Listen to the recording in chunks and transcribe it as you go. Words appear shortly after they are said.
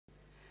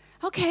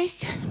Okay,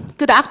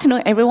 good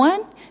afternoon,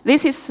 everyone.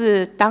 This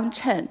is Dang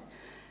Chen,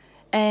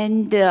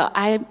 and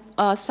I'm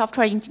a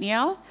software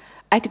engineer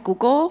at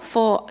Google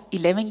for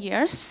 11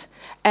 years,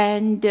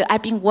 and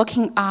I've been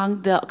working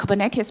on the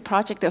Kubernetes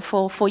project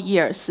for 4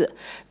 years.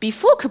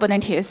 Before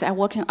Kubernetes, I'm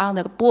working on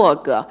the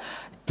Borg,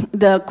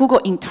 the Google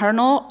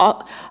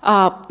internal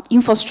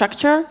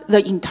infrastructure,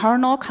 the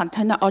internal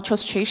container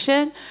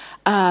orchestration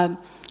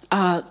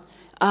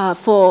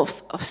for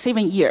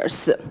 7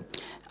 years.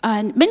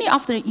 And many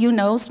of you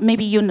know,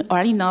 maybe you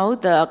already know,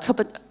 the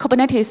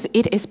Kubernetes,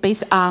 it is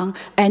based on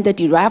and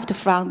derived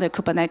from the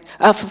Kubernetes,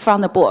 from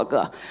the Borg.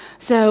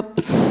 So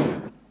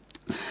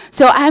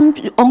I'm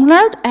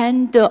honored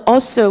and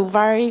also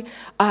very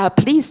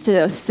pleased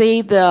to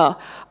see the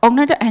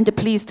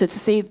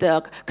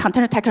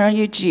container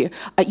technology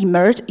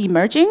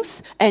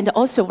emergence, and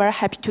also very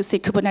happy to see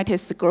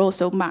Kubernetes grow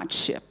so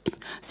much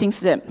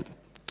since then.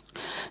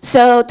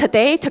 So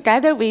today,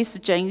 together with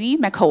Zhengyu,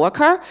 my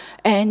coworker,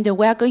 and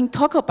we're going to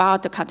talk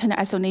about the container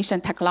isolation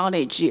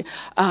technology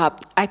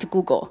at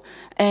Google.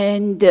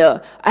 And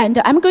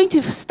I'm going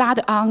to start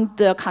on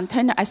the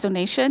container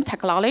isolation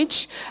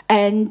technology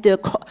and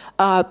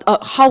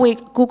how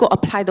Google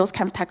apply those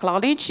kind of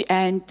technology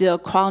and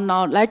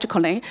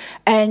chronologically.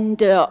 And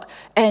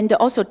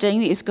also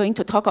Zhengyu is going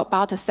to talk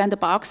about the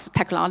sandbox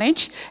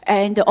technology.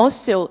 And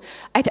also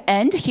at the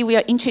end, he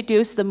will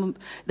introduce the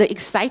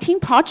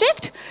exciting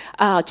project,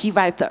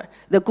 gVisor,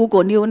 the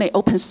Google newly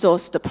open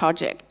source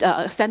project,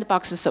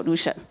 sandbox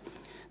solution.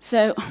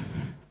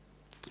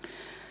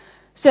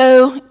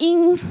 So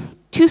in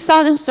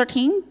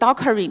 2013,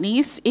 Docker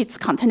released its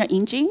container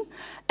engine,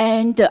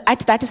 and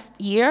at that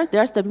year,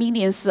 there's the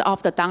millions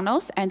of the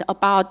downloads and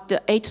about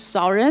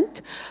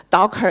 8,000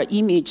 Docker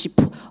image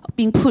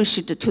being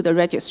pushed to the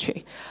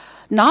registry.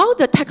 Now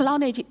the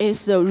technology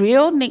is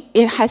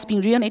it has been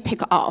really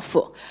taken off.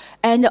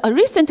 And a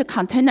recent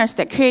container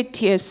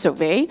security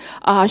survey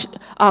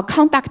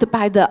conducted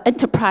by the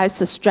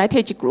Enterprise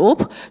Strategy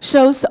Group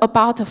shows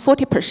about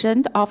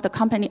 40% of the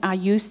company are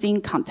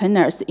using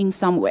containers in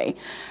some way.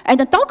 And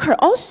the Docker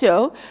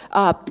also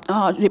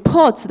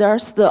reports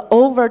there's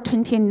over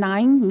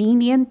 29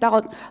 million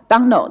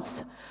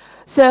downloads.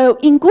 So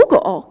in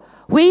Google,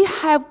 we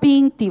have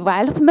been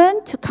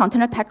developing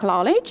container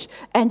technology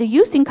and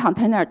using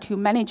container to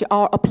manage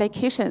our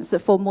applications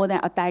for more than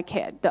a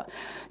decade.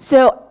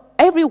 So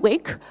every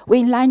week,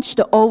 we launched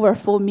over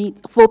 4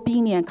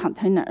 billion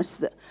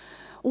containers.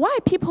 Why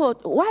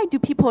do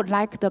people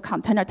like the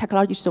container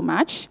technology so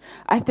much?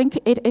 I think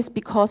it is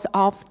because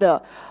of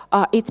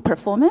its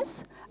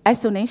performance,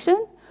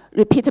 isolation,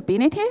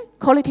 repeatability,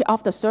 quality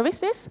of the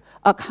services,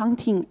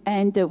 accounting,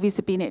 and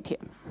visibility.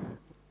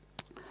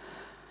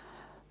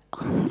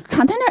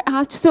 Containers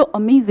are so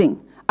amazing.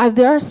 Are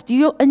there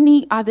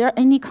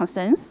any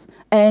concerns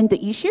and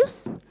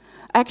issues?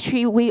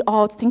 Actually, we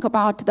all think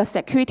about the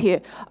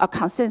security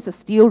concerns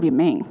still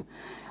remain.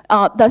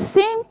 The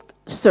same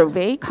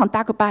survey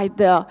conducted by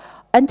the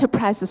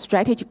Enterprise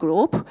Strategy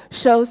Group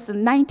shows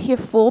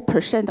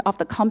 94% of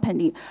the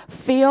company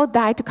feel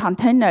that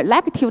container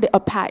negatively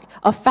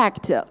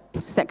affect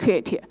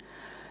security.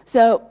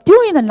 So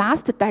during the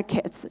last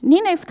decades,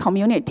 Linux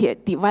community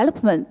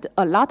developed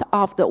a lot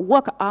of the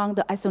work on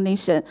the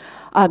isolation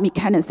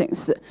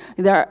mechanisms.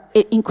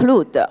 It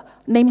include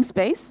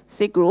namespace,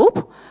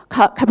 cgroup,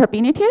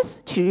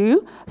 capabilities,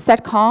 true,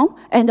 setcom,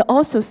 and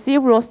also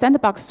several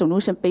sandbox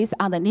solutions based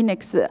on the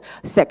Linux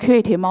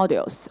security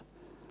modules.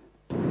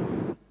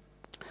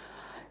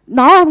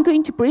 Now I'm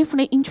going to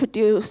briefly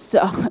introduce,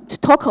 to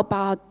talk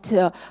about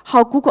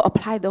how Google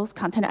applied those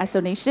container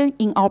isolation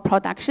in our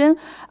production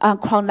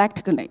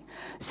chronologically.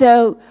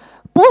 So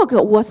Borg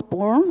was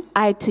born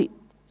at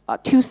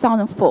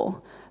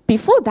 2004.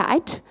 Before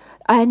that,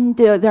 and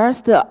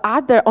there's the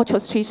other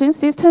orchestration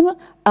system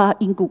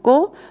in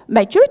Google.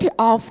 Most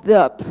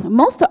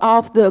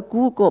of the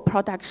Google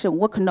production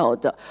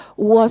workload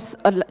was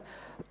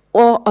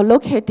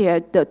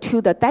allocated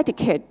to the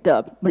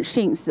dedicated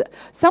machines.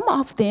 Some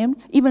of them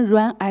even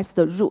run as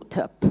the root.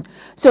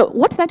 So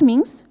what that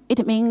means?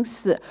 It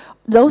means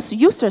those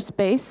user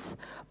space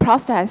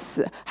process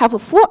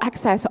have full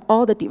access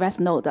all the device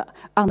node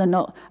on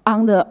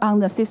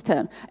the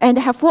system, and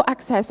have full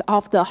access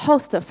of the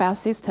host file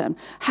system.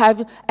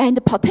 And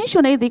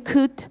potentially they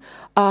could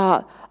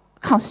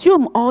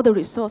consume all the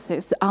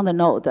resources on the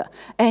node.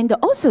 And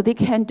also they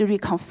can do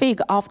reconfig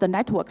of the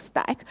network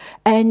stack,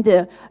 and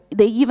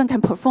they even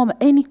can perform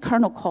any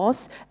kernel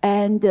calls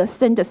and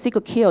send a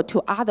single kill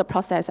to other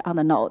process on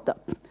the node.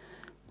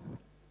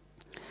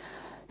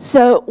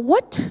 So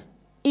what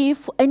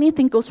if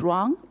anything goes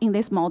wrong in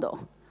this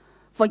model?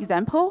 For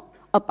example,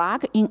 a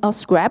bug in a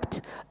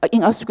script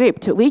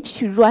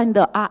which run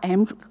the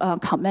rm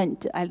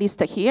command, at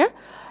least here,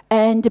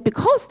 And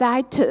because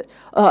that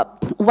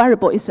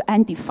variable is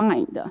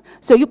undefined,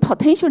 so you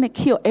potentially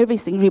kill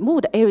everything,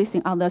 remove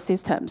everything on the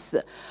systems.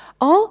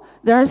 Or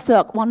there's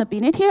the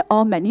vulnerability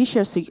or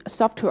malicious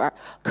software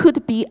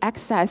could be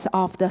access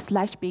of the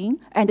 /bin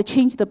and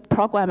change the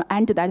program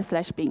under that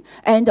 /bin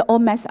and or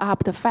mess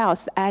up the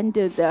files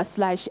under the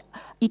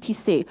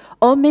 /etc,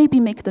 or maybe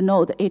make the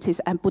node it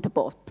is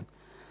unbootable.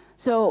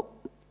 So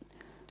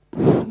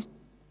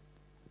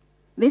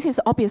this is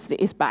obviously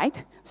is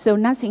bad, so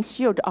nothing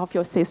shared of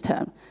your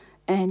system.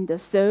 And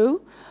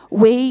so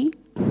we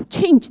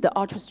change the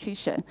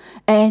orchestration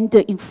and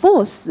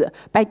enforce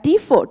by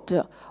default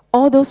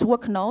all those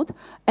work node,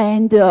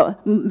 and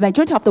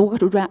majority of the work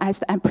to run as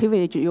the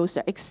unprivileged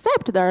user,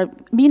 except the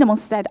minimum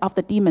set of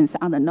the daemons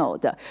on the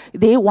node.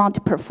 They want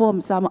to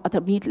perform some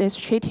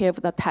administrative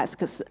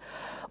tasks.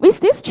 With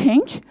this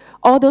change,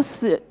 all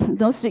those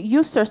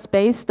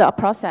user-based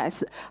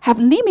process have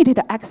limited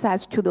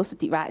access to those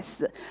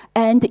devices,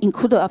 and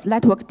include a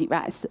network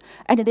device,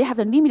 and they have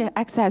the limited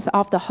access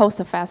of the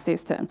host file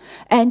system.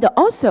 And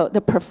also,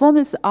 the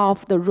performance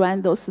of the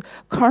run, those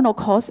kernel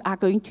calls are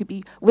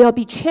will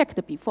be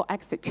checked before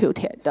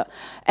executed.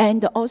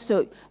 And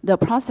also, the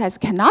process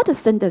cannot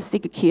send a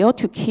sig kill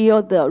to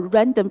kill the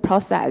random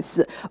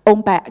process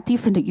owned by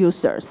different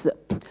users.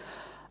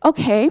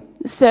 Okay,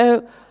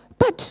 so,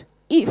 but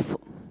if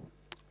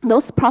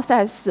those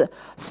processes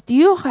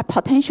still have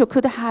potential,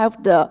 could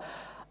have the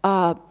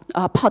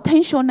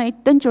potentially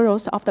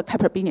dangerous of the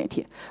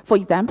capability. For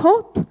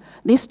example,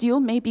 they still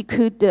maybe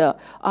could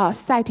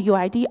set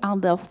UID on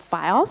the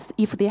files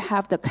if they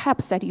have the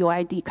cap set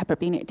UID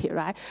capability,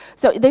 right?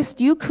 So they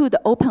still could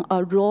open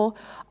a raw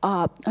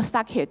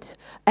socket,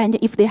 and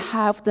if they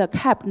have the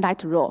cap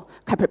net raw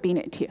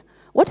capability,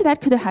 what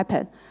that could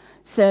happen?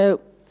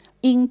 So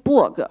in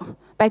Borg,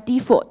 by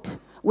default,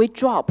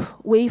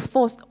 we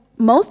force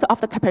most of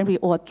the capability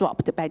or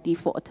dropped by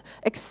default,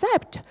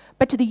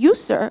 but the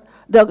user,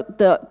 the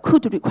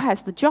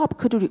job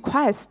could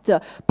request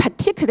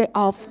particular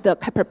of the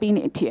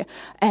capability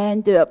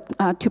and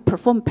to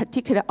perform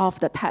particular of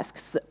the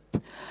tasks.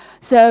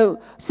 So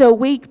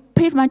we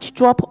pretty much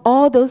drop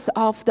all those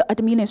of the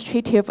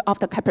administrative of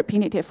the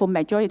capability for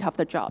majority of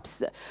the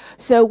jobs.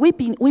 So we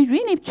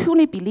really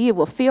truly believe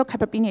field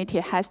capability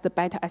has the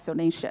better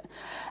isolation.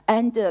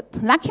 And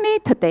luckily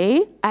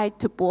today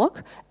at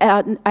Borg,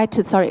 at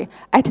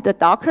the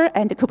Docker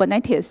and the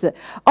Kubernetes,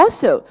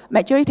 also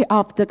majority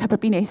of the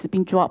capability has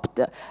been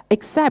dropped,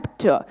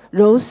 except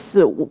those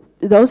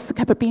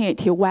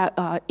capability were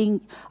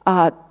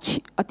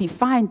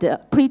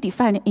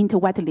predefined into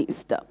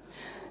whitelist.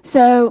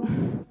 So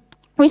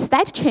with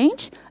that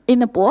change in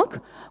the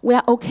Borg, we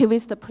are okay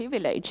with the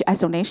privilege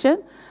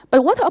isolation.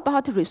 But what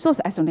about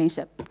resource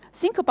isolation?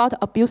 Think about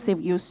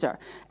abusive user,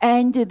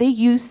 and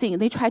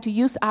they try to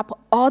use up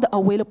all the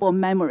available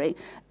memory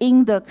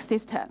in the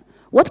system.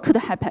 What could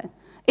happen?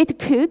 It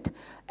could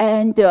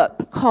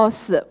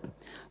cause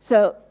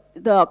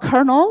the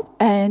kernel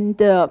and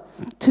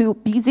too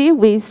busy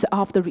with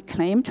of the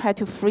reclaim, try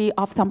to free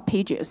up some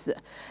pages,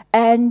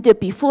 and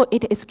before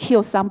it is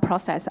kill some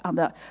process on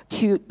the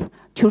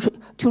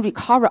to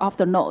recover of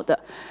the node,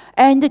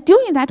 and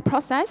during that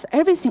process,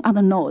 everything on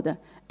the node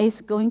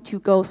is going to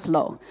go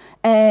slow,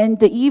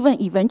 and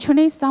even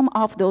eventually some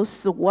of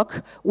those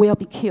work will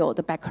be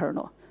killed by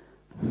kernel.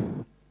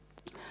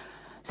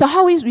 So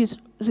how we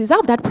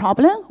resolve that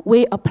problem?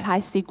 We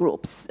apply C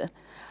groups,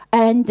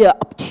 and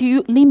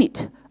to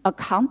limit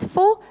account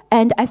for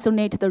and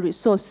isolate the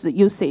resource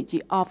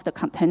usage of the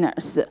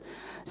containers.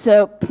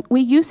 So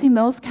we're using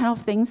those kind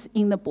of things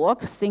in the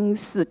Borg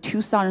since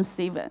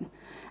 2007.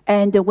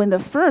 And when the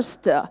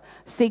first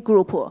C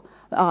group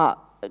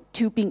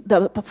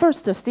the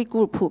first C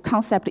group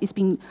concept is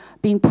being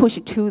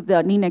pushed to the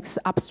Linux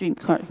upstream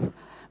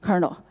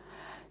kernel.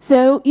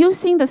 So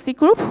using the C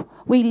group,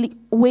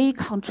 we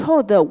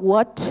control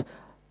what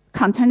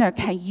container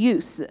can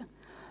use.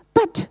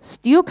 But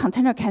still,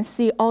 container can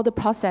see all the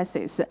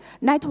processes,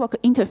 network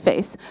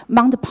interface,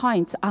 mount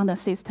points on the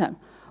system.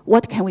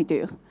 What can we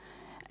do?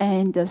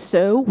 And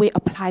so we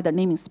apply the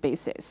naming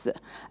spaces.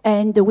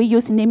 And we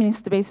use naming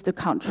space to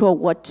control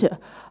what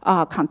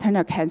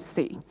container can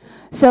see.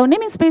 So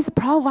naming space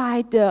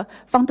provide the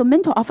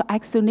fundamental of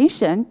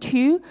isolation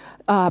to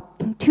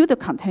the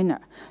container.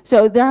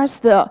 So there's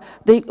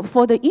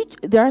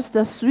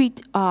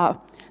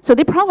so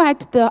they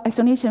provide the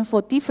isolation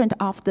for different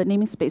of the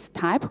naming space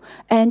type.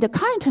 And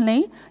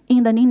currently,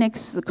 in the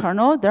Linux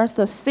kernel, there's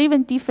the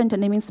 7 different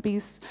naming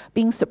space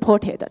being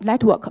supported: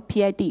 network,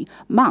 PID,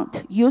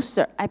 mount,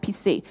 user,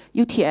 IPC,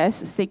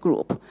 UTS, C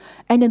group.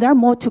 And there are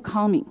more to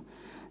coming.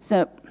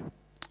 So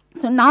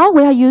now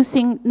we are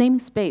using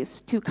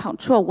namespace to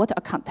control what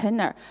a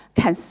container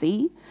can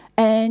see,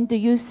 and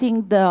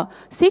using the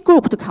C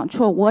group to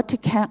control what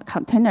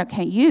container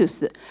can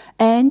use,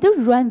 and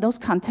run those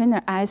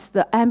containers as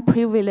the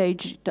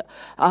unprivileged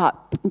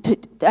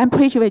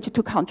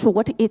to control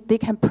what they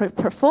can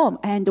perform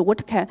and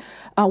what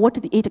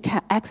it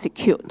can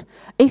execute.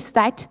 Is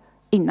that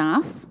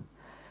enough?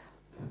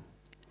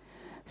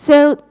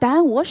 So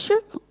then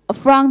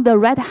from the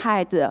Red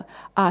Hat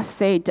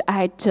said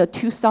at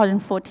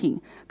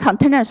 2014,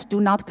 containers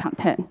do not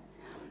contain.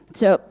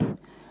 So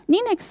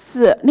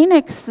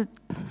Linux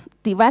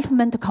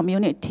development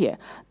community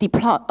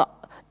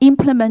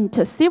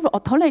implement several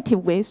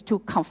alternative ways to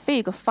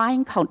configure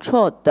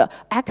fine-controlled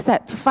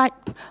access,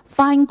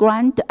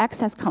 fine-grained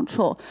access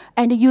control,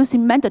 and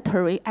using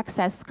mandatory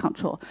access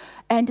control.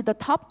 And the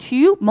top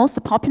two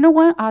most popular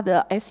ones are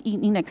the SE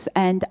Linux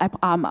and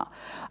AppArmor.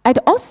 And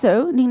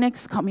also,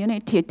 Linux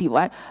community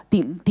delivers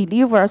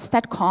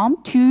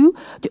StatCom to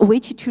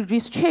which to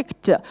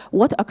restrict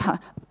what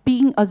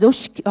being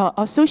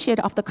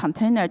associated of the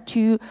container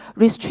to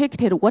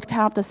restricted what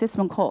kind of the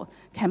system call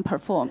can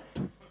perform.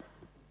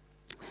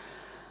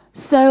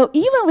 So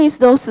even with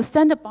those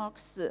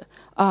sandbox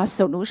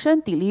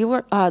solution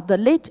delivered, the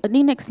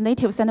Linux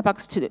native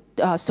sandbox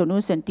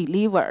solution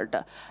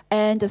delivered,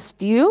 and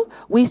still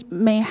we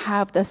may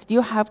have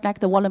like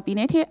the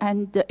vulnerability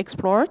and the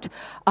exploit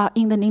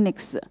in the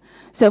Linux.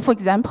 So for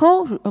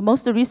example,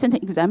 most recent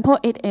example,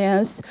 it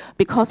is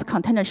because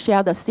containers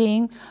share the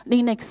same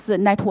Linux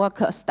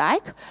network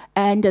stack,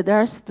 and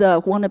there's the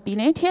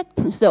vulnerability.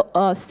 So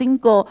a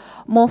single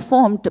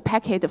malformed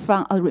packet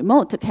from a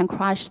remote can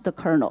crash the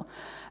kernel.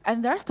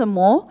 And there's the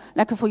more,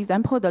 like for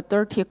example, the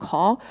dirty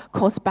call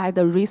caused by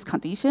the risk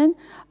condition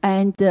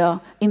and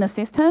in the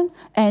system,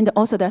 and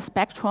also the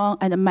spectrum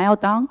and the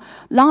meltdown.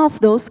 None of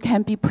those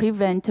can be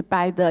prevented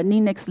by the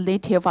Linux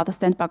native or the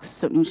sandbox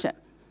solution.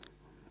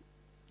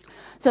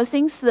 So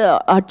since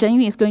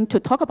Zhengyu is going to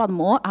talk about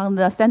more on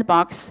the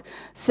sandbox,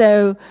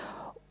 so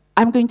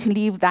I'm going to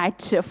leave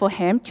that for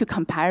him to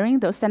comparing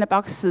the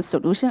sandbox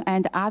solution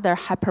and other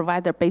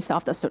hypervisor based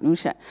off the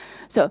solution.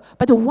 So,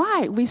 but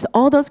why with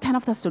all those kind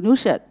of the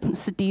solution,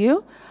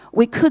 still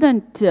we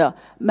couldn't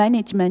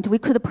we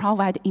could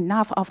provide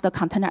enough of the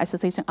container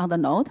association on the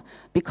node?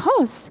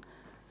 Because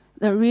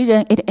the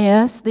reason it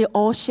is they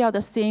all share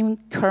the same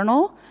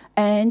kernel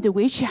and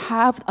which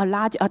have a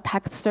large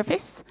attack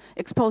surface,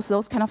 expose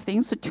those kind of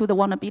things to the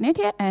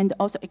vulnerability and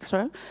also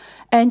external.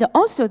 And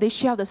also they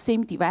share the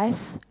same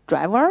device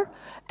driver,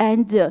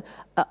 and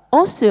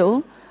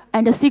also,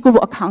 and the C group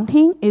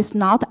accounting is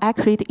not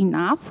accurate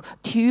enough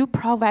to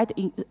provide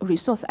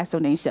resource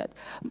isolation.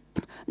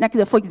 Like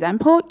for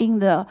example, in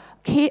the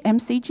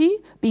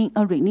KMCG being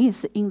a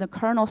release in the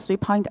kernel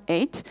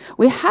 3.8,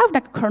 we have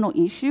like kernel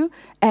issue,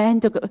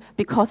 and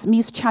because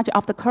mischarge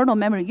of the kernel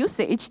memory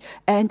usage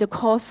and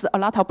cause a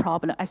lot of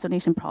problem,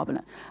 isolation problem,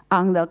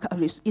 on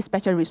the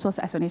especially resource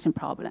isolation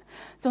problem.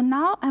 So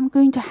now I'm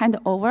going to hand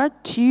over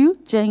to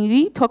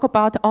Zhengyu, talk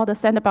about all the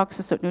sandbox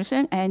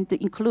solution and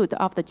include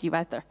of the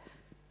gVisor.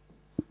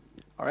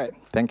 All right,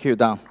 thank you,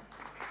 Dan.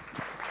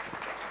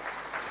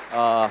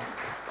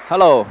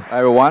 Hello,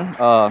 everyone.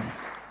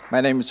 My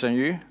name is Chen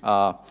Zhengyu.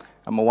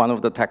 I'm one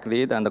of the tech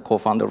lead and the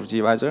co-founder of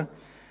gVisor.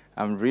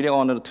 I'm really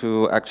honored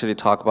to actually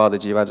talk about the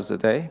gVisor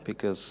today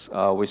because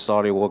we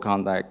started work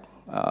on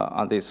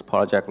on this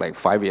project like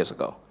 5 years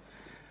ago.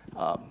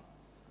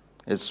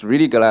 It's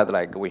really glad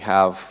like we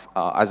have,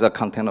 as a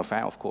container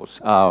fan, of course,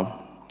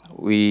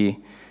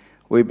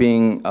 we've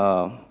been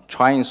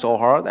trying so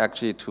hard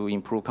actually to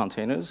improve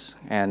containers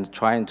and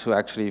trying to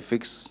actually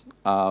fix,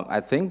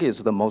 I think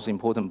is the most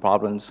important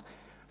problems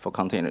for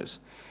containers.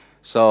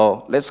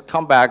 So let's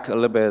come back a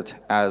little bit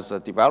as a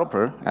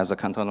developer, as a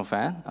container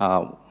fan,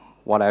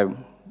 what I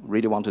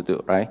really want to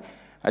do, right?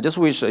 I just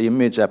wish an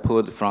image I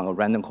put from a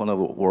random corner of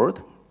the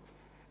world.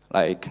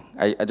 Like,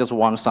 I just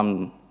want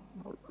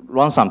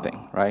run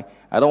something, right?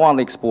 I don't want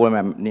to explore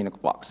my Linux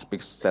box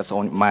because that's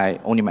my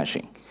only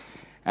machine.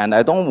 And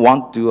I don't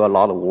want to do a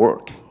lot of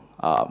work.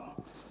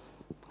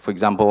 For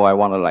example, I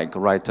want to like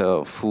write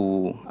a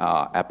full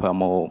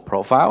AppArmor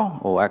profile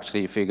or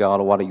actually figure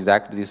out what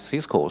exactly this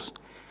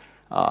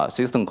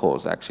system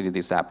calls actually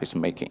this app is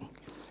making.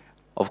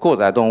 Of course,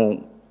 I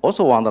don't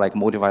also want to like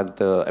modify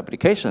the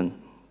application,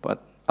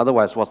 but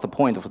otherwise, what's the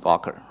point of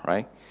Docker,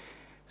 right?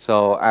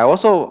 So I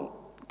also,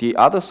 the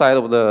other side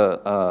of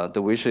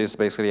the wish is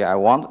basically I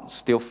want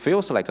still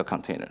feels like a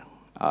container.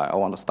 I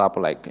want to stop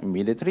like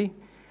immediately.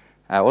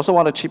 I also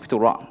want it cheap to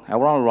run. I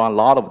want to run a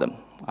lot of them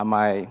on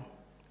my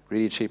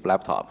really cheap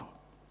laptop.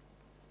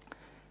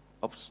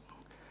 Oops.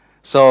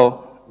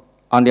 So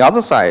on the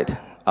other side,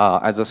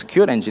 as a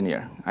security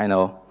engineer, I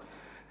know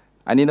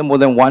I need more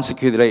than one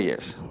security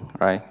layers,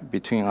 right,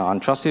 between an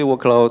untrusted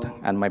workload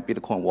and my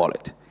Bitcoin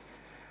wallet.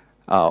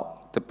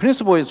 The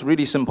principle is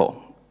really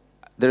simple.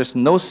 There's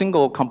no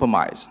single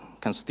compromise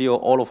can steal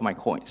all of my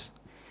coins.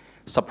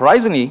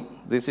 Surprisingly,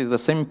 this is the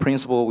same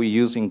principle we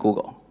use in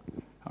Google.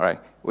 All right,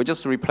 we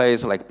just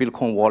replace like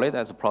Bitcoin wallet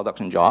as a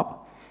production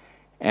job,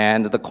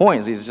 and the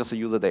coins is just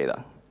user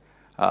data.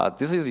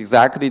 This is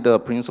exactly the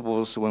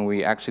principles when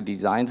we actually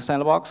designed the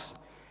sandbox,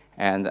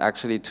 and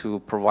actually to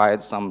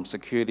provide some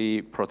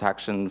security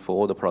protection for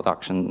all the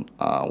production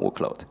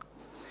workload.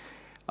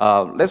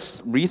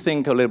 Let's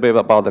rethink a little bit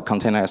about the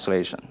container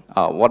isolation.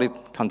 What does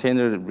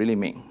container really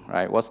mean,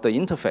 right? What's the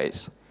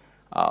interface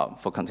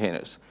for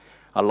containers?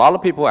 A lot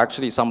of people,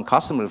 actually some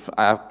customers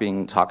I've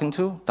been talking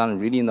to, don't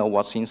really know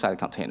what's inside a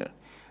container.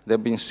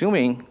 they've been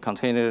assuming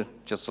container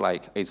just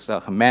like it's a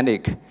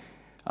hermetic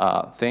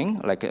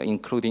thing, like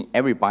including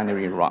every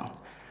binary run.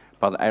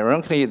 But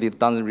ironically, it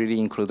doesn't really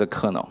include the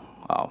kernel,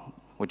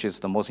 which is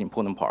the most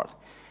important part.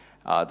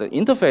 The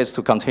interface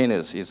to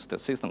containers is the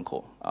system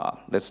call.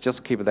 Let's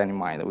just keep that in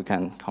mind. We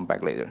can come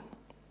back later.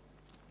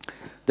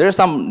 There are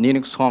some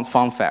Linux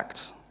fun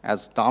facts.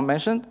 As Don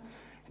mentioned,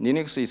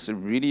 Linux is a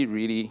really,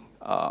 really,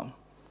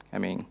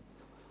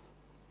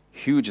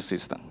 huge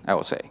system, I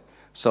would say.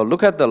 So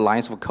look at the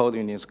lines of code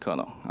in Linux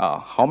kernel.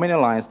 How many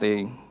lines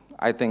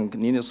I think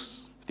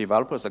Linux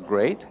developers are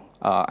great.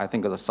 I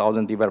think there's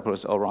 1,000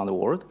 developers all around the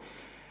world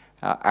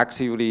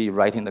actively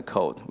writing the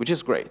code, which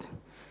is great.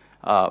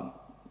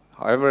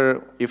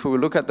 However, if we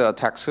look at the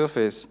attack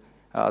surface,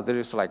 there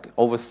is like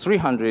over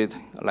 300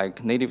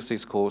 like native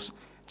syscalls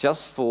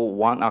just for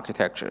one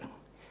architecture.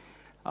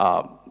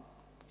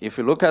 If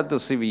you look at the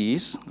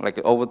CVEs, like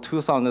over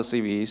 2,000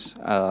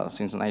 CVEs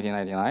since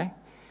 1999,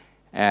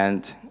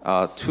 and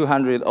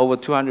over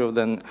 200 of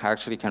them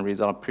actually can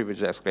resolve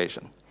privilege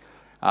escalation.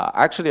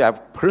 Actually,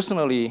 I've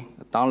personally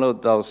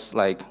downloaded those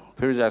like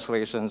privilege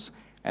escalations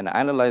and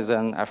analyzed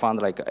them. I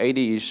found like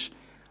 80-ish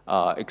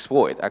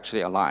exploit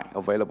actually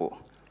available.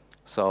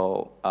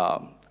 So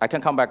I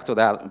can come back to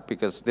that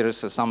because there is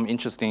some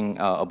interesting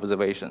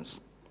observations.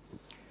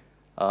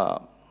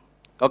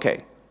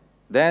 Okay,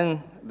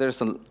 then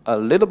there's a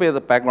little bit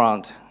of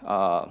background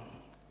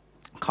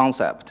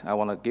concept I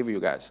want to give you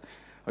guys.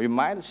 You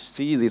might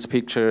see this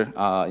picture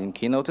in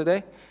Keynote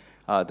today.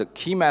 The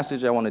key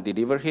message I want to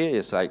deliver here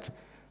is like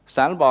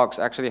sandbox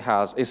actually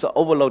it's an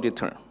overloaded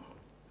term,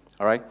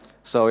 all right?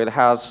 So it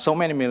has so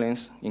many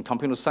millions in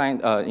computer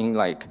science, in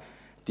like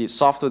the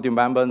software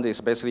development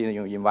is basically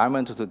your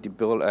environment to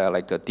build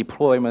like a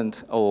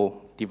deployment or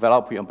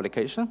develop your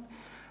application.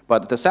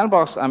 But the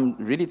sandbox I'm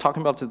really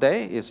talking about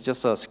today is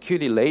just a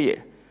security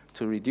layer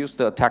to reduce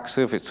the attack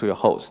surface to your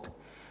host.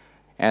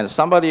 And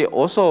somebody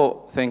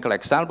also think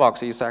like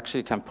sandbox is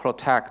actually can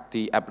protect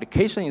the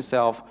application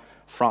itself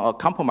from a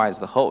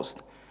compromised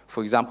host.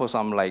 For example,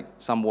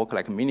 some work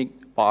like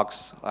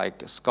Minibox,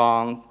 like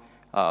Scone,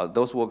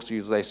 those works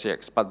use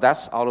ACX, but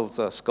that's out of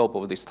the scope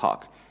of this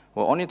talk.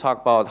 We'll only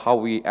talk about how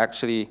we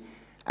actually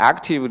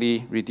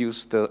actively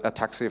reduce the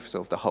attack surface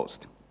of the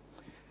host.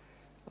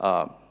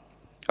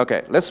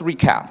 Okay, let's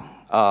recap.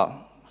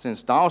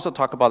 Since Don also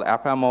talked about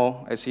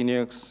AppAmmo, AC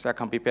Linux,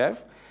 Seccomp BPF,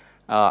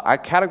 I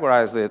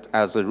categorize it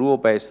as a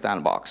rule-based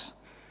sandbox.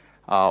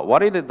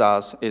 What it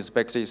does is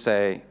basically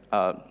say,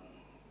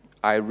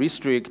 I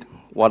restrict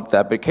what the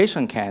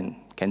application can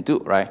do,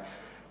 right?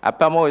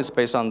 AppAmmo is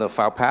based on the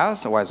file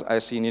path, whereas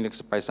AC Linux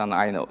is based on the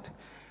inode.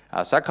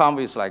 Seccomp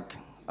is like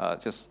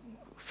just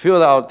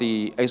fill out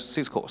the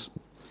syscalls.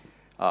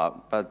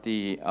 But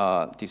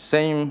the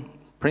same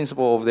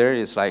principle over there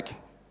is like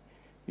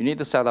you need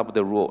to set up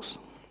the rules.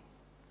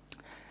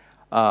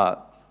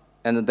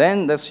 And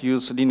then let's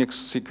use Linux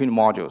security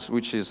modules,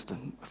 which is the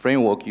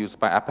framework used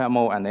by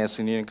AppAmmo and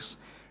AC Linux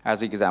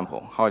as an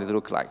example, how it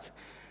looks like.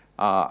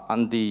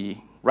 On the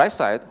right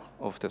side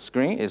of the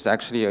screen is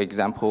actually an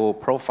example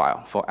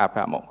profile for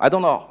AppAmmo. I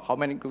don't know how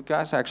many good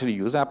guys actually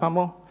use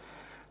AppAmmo.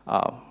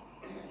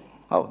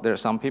 Oh, there are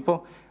some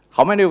people.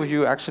 How many of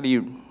you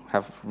actually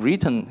have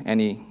written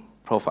any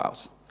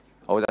profiles?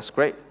 Oh, that's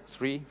great.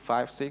 3,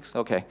 5, 6,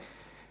 okay.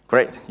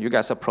 Great, you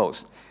guys are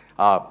pros.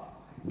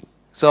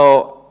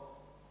 So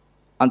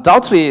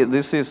undoubtedly,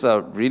 this is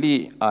a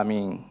really,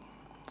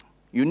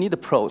 you need the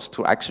pros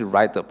to actually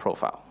write the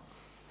profile.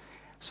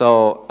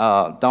 So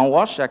Don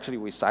Walsh, actually,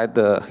 we cite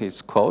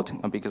his quote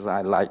because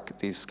I like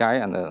this guy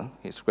and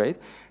he's great.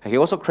 He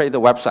also created a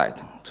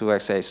website to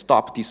say,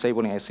 stop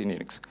disabling AC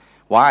Linux.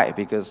 Why?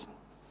 Because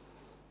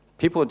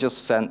people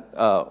just send,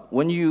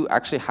 when you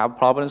actually have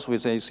problems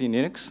with AC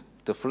Linux,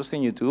 the first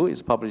thing you do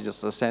is probably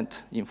just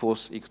send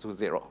enforce equal to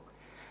 0.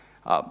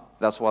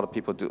 That's what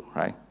people do,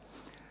 right?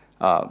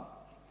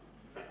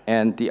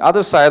 And the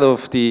other side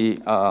of the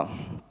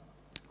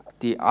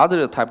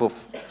other type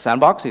of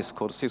sandbox is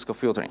called syscall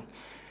filtering.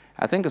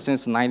 I think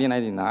since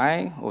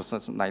 1999 or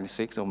since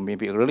 96 or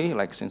maybe early,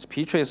 like since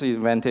ptrace is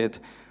invented,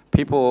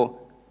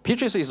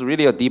 ptrace is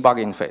really a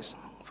debugging phase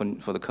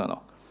for the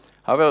kernel.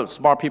 However,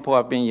 smart people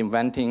have been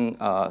inventing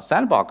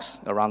sandbox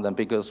around them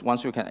because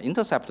once you can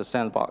intercept the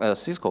sandbox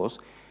syscalls,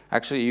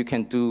 actually you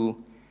can do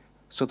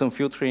certain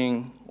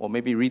filtering or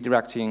maybe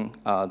redirecting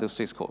the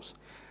syscalls.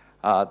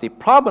 The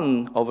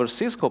problem over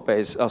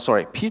syscall-based,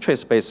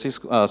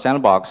 ptrace-based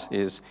sandbox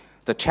is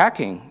the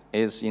checking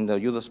is in the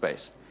user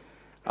space.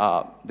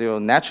 They are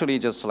naturally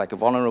just like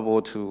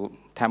vulnerable to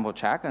tempo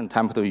check and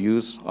tempo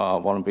use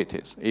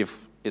vulnerabilities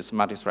if it's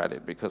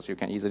multi-threaded because you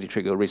can easily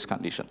trigger a risk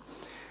condition.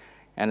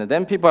 And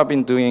then people have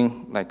been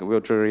doing like Will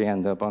Jury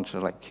and a bunch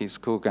of like Keith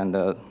Cook and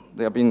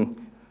they have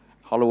been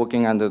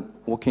working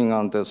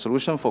on the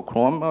solution for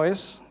Chrome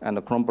OS and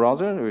the Chrome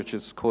browser, which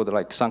is called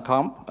like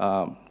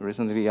Seccomp,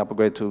 recently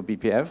upgraded to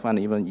BPF and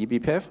even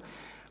eBPF.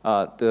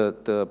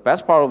 The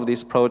best part of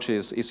this approach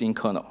is in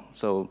kernel.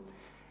 So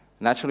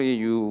naturally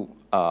you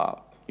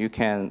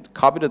can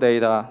copy the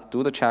data,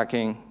 do the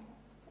checking,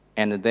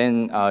 and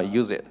then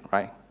use it,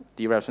 right?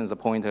 Dereference the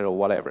pointer or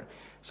whatever.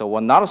 So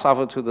we're not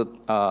suffer to the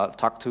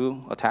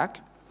talk-to attack.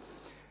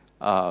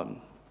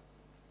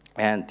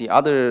 And the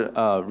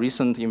other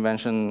recent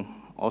invention,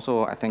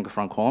 also I think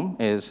from Chrome,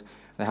 is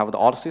they have the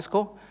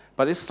auto-syscall,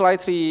 but it's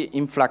slightly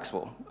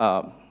inflexible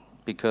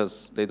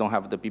because they don't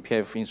have the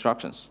BPF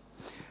instructions.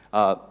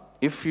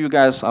 If you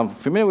guys are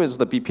familiar with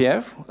the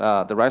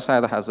BPF, the right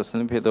side has a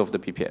snippet of the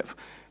BPF.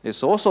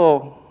 It's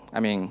also, I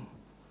mean,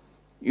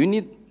 you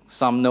need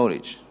some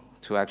knowledge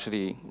to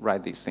actually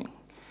write this thing.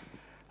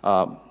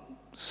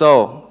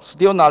 So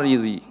still not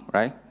easy,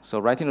 right? So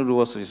writing the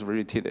rules is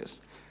very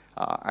tedious.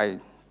 I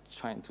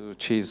trying to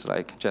cheese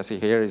like Jesse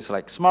here. It's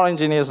like smart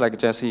engineers like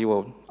Jesse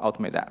will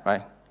automate that,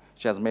 right?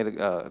 She has made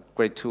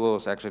great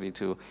tools actually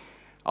to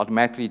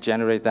automatically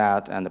generate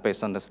that and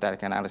based on the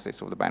static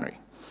analysis of the binary.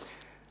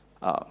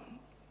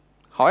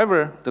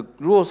 However, the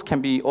rules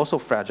can be also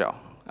fragile.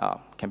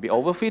 Can be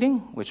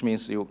overfitting, which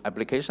means your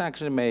application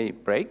actually may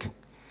break,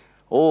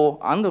 or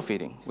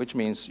underfitting, which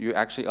means you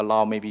actually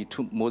allow maybe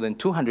more than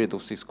 200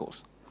 of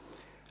syscalls.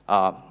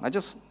 I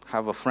just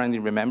have a friendly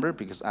remember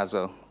because as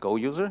a Go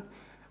user,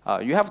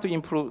 you have to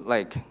include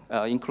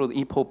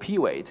equal p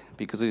weight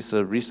because it's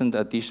a recent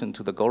addition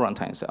to the Go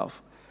runtime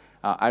itself.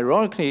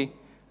 Ironically,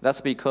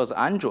 that's because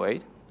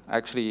Android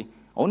actually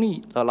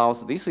only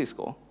allows this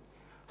syscall.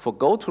 For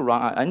Go to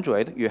run on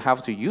Android, you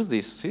have to use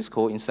this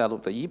syscall instead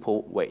of the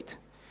equal weight.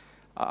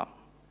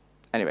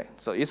 Anyway,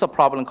 so it's a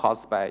problem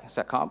caused by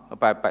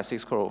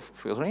syscall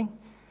filtering.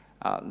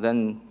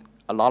 Then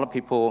a lot of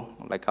people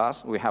like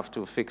us, we have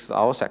to fix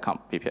our seccomp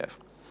BPF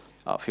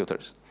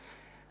filters.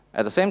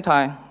 At the same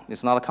time,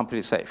 it's not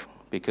completely safe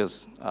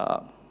because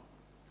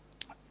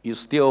you're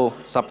still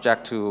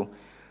subject to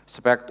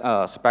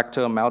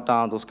Spectre,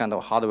 Meltdown, those kind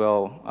of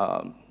hardware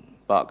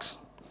bugs.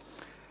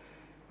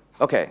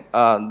 Okay,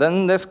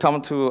 then let's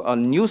come to a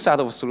new set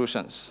of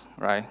solutions,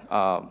 right?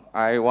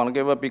 I want to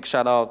give a big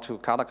shout out to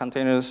Kata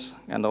containers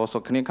and also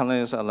Clean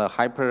containers and the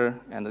Hyper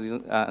and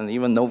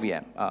even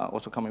NoVM,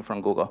 also coming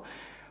from Google.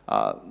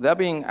 They've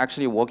been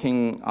actually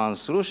working on a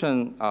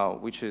solution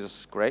which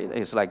is great.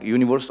 It's like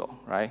universal,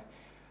 right?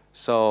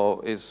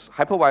 So it's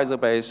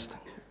hypervisor based.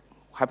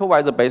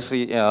 Hypervisor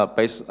basically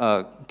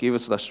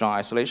gives the strong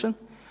isolation.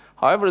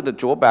 However, the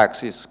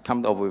drawbacks is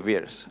come over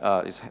years.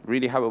 It's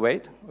really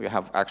heavyweight. We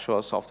have actual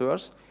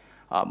softwares,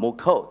 more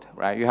code,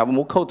 right? You have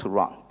more code to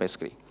run,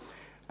 basically.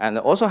 And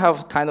also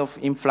have kind of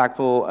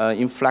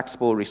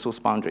inflexible resource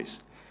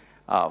boundaries.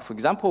 For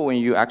example, when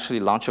you actually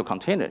launch your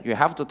container, you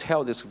have to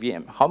tell this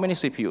VM how many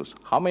CPUs,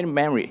 how many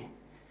memory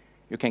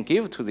you can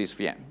give to this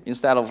VM,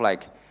 instead of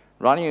like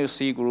running your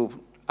C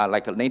group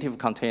like a native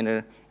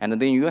container, and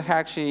then you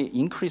actually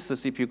increase the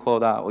CPU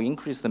quota or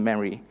increase the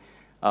memory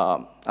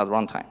at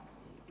runtime.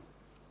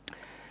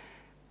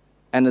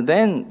 And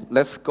then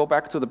let's go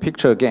back to the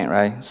picture again,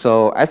 right?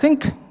 So I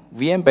think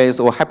VM-based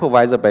or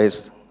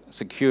hypervisor-based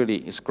security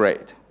is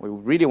great. We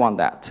really want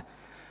that.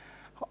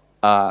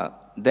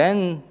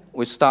 Then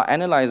we start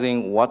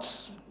analyzing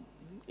what's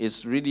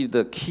is really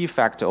the key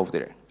factor over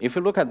there. If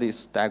you look at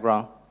this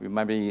diagram, you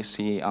maybe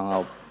see on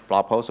our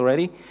blog post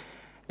already,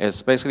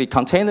 it's basically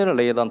container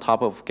laid on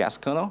top of gas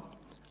kernel,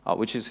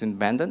 which is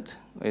independent.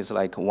 It's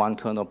like one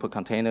kernel per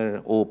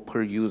container or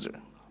per user,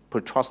 per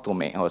trust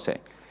domain, I would say.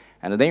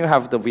 And then you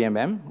have the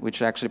VMM,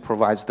 which actually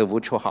provides the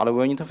virtual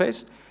hardware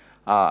interface.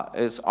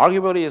 It's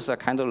arguably is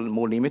kind of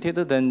more limited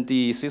than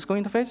the Cisco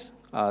interface,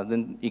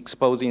 than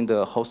exposing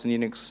the host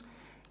Linux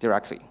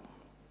directly.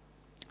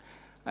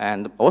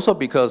 And also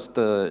because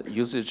the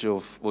usage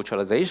of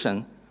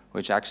virtualization,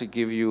 which actually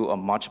give you a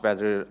much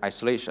better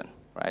isolation,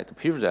 right? The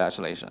privilege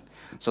isolation.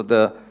 So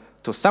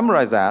to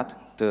summarize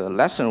that, the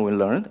lesson we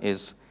learned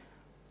is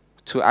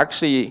to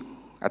actually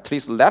at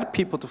least let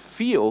people to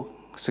feel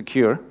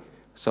secure.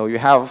 So you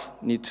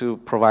need to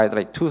provide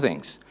like two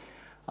things.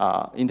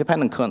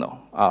 Independent kernel,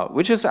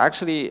 which is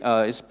actually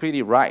is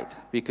pretty right,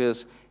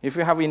 because if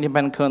you have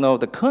independent kernel,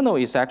 the kernel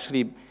is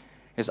actually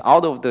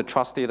out of the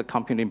trusted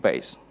computing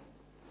base,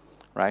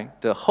 right?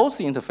 The host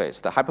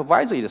interface, the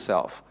hypervisor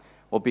itself,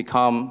 will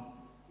become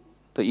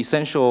the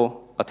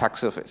essential attack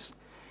surface.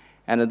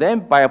 And then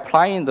by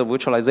applying the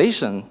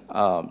virtualization,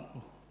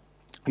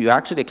 you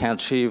actually can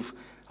achieve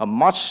a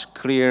much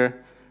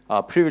clearer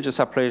privilege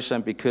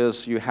separation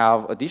because you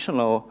have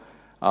additional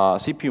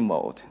CPU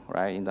mode,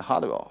 right, in the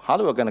hardware.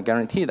 Hardware going to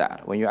guarantee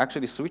that. When you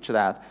actually switch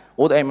that,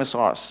 all the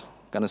MSRs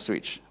going to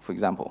switch, for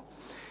example.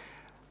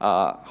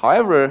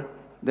 However,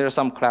 there are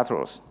some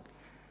collaterals.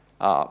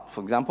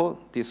 For example,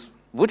 this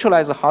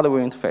virtualized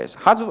hardware interface.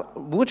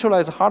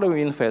 Virtualized hardware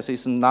interface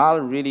is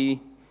not really,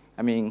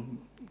 I mean,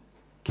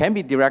 can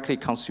be directly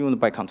consumed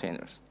by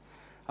containers.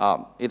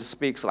 It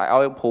speaks like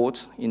IO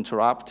port,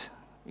 interrupt,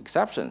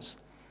 exceptions.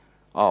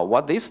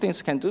 What these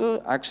things can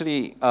do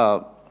actually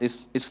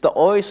it's the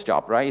OS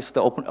job, right? It's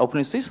the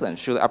operating system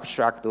should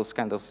abstract those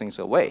kind of things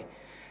away.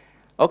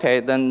 Okay,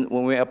 then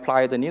when we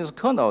apply the Linux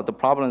kernel, the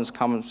problems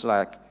comes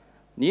like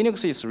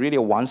Linux is really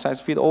a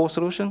one-size-fits-all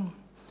solution,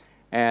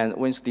 and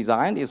when it's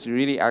designed, it's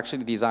really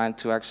actually designed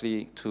to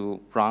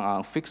run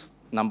on fixed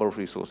number of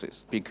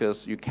resources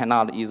because you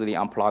cannot easily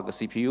unplug a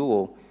CPU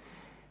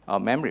or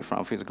memory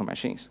from physical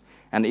machines.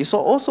 And it's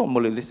also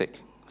monolithic.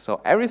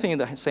 So everything in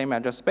the same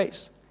address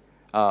space.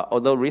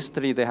 Although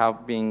recently they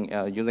have been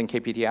using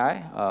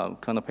KPTI,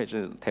 kernel page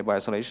table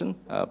isolation,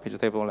 page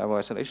table level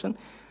isolation,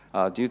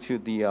 due to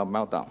the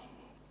meltdown.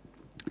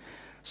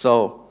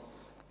 So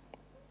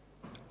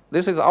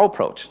this is our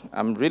approach.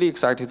 I'm really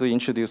excited to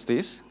introduce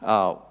this.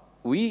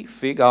 We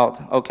figured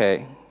out,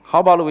 okay, how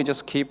about we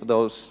just keep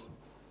those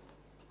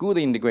good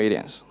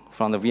ingredients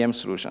from the VM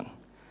solution,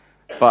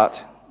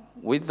 but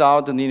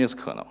without the Linux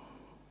kernel.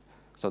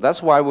 So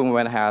that's why we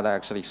went ahead and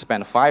actually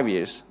spent 5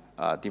 years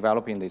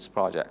developing this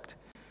project.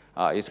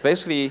 It's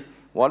basically,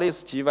 what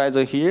is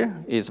gVisor here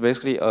is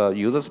basically a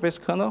user space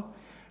kernel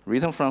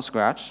written from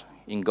scratch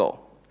in Go.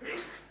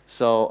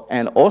 So,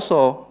 and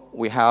also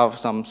we have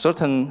some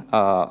certain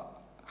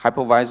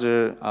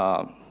hypervisor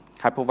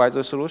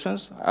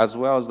solutions, as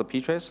well as the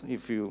ptrace.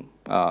 If you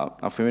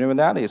are familiar with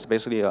that, it's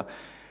basically the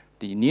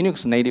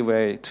Linux native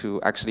way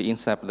to actually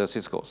incept the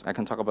syscalls. I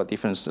can talk about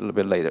difference a little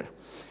bit later.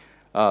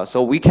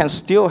 So we can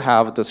still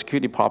have the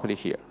security property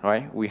here,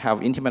 right? We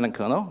have independent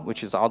kernel,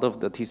 which is out of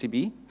the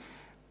TCP,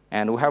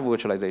 and we have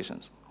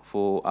virtualizations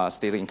for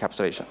state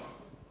encapsulation.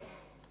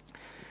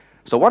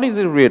 So what is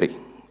it really?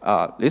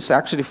 It's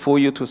actually for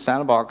you to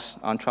sandbox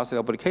untrusted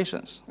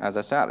applications. As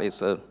I said,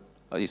 it's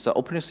an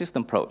open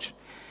system approach.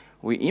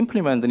 We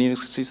implement the Linux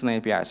system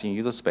APIs in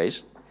user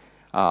space,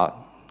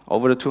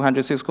 over the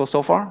 200 syscalls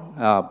so far,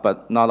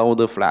 but not all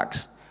the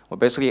flags. We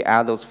basically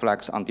add those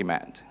flags on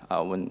demand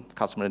when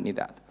customers need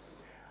that.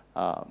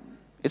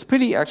 It's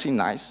pretty actually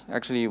nice,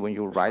 actually, when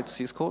you write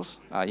syscalls,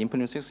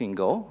 implement system in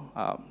Go.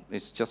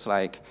 It's just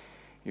like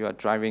you are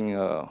driving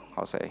a,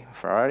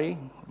 Ferrari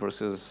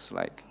versus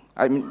like,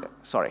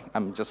 sorry,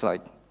 I'm just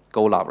like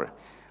Go lover.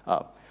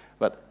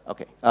 But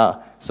okay,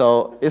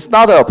 so it's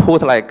not a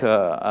put like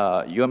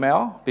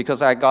UML,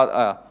 because I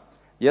got,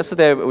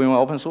 yesterday when we were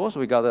open source,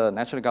 we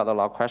naturally got a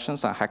lot of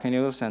questions on Hacker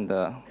News and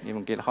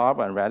even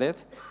GitHub and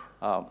Reddit.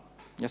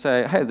 You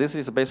say, hey, this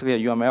is basically a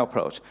UML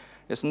approach.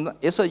 It's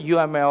a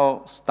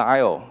UML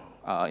style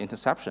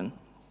interception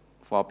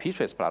for our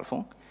ptrace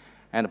platform.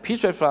 And the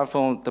ptrace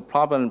platform, the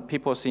problem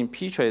people see in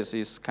ptrace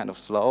is kind of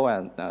slow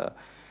and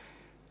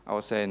I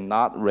would say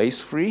not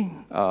race-free.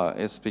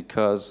 It's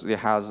because it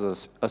has a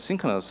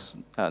asynchronous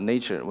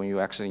nature when you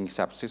actually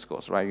accept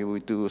syscalls, right? You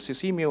would do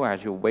sysemu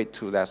and you wait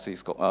to that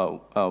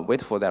syscall,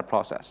 wait for that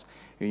process.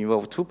 You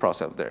involve two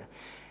processes there.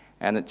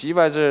 And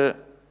gVisor,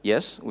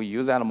 yes, we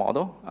use that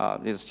model.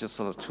 It's just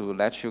to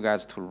let you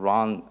guys to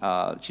run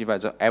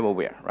gVisor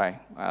everywhere, right?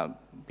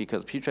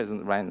 Because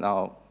ptrace right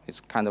now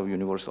is kind of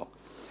universal.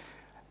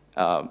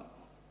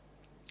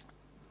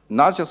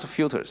 Not just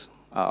filters,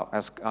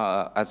 as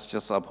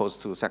just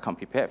opposed to seccomp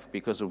PPF,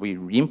 because we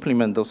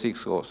implement those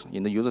syscalls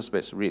in the user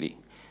space, really.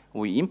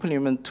 We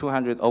implement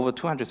over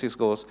 200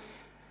 syscalls,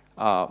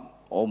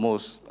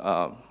 almost,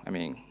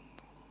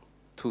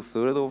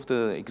 2/3 of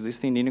the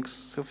existing Linux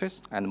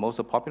surface, and most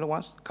of the popular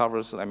ones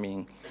covers,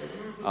 a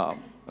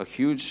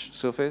huge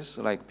surface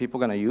like people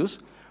are gonna use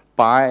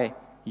by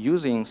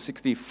using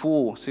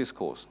 64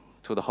 syscalls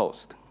to the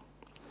host.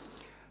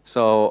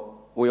 So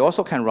we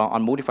also can run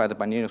unmodified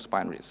by Linux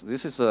binaries.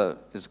 This is a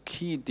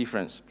key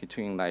difference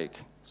between like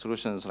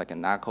solutions like a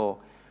NACL,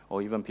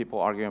 or even people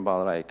arguing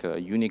about like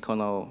a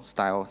unikernel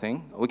style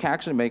thing. We can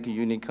actually make a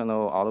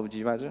unikernel out of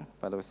gVisor,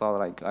 but we thought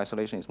like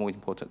isolation is more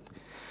important.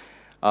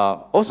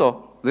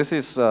 Also, this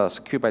is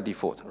secure by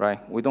default, right?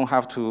 We don't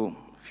have to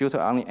filter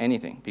on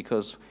anything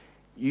because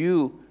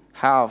you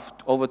have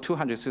over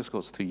 200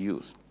 syscalls to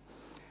use.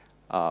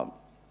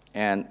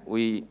 And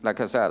we, like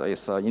I said,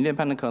 it's an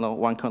independent kernel,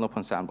 one kernel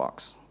per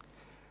sandbox.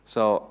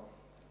 So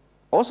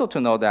also to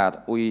know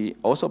that we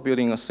also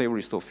building a save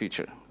restore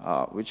feature,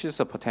 which is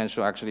a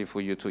potential actually for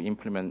you to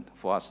implement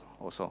for us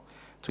also,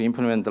 to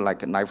implement the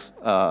like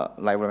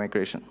live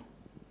migration.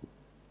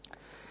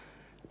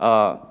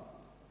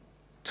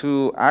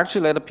 To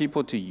actually let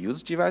people to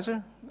use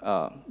gVisor,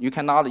 you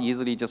cannot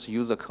easily just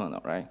use a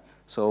kernel, right?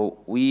 So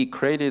we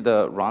created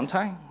a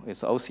runtime.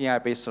 It's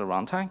OCI-based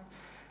runtime.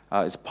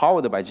 It's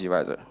powered by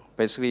gVisor.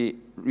 Basically,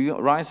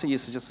 runC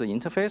is just an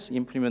interface,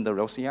 implement the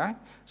OCI.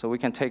 So we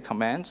can take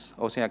commands,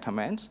 OCI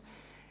commands.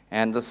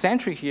 And the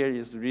sentry here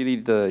is really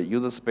the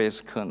user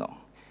space kernel.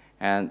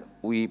 And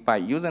we, by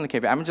using the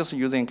KVM, I'm just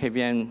using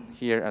KVM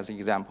here as an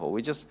example.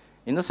 We just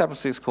intercept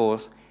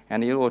syscalls,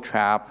 and it will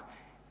trap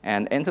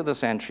and enter the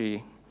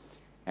sentry.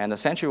 And the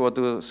sentry will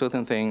do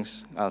certain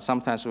things.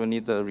 Sometimes we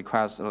need the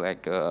request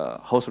like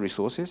host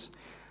resources.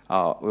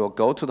 We will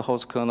go to the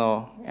host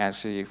kernel,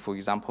 actually, for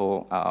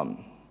example,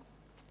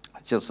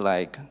 just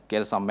like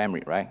get some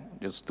memory, right?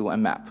 Just do a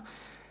map.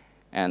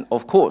 And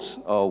of course,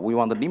 we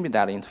want to limit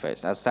that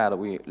interface. As said,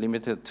 we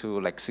limited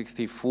to like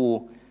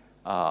 64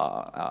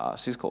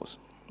 syscalls.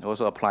 We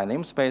also apply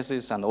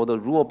namespaces and all the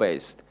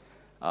rule-based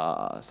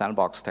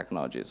sandbox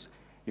technologies.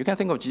 You can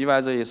think of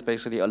gVisor as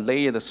basically a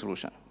layered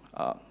solution.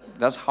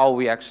 That's how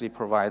we actually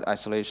provide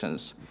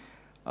isolations.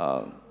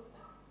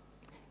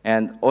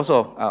 And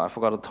also, I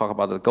forgot to talk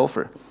about the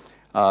gopher.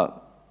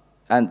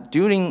 And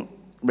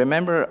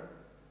remember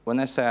when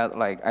I said,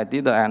 like, I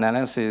did the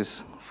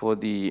analysis for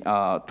the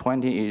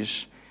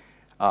 20-ish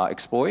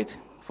exploit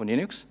for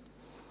Linux?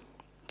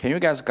 Can you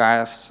guys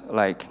guess,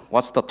 like,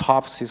 what's the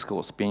top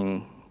syscalls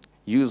being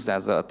used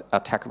as an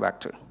attack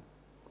vector?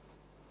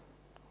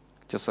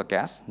 Just a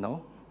guess?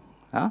 No?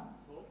 Huh?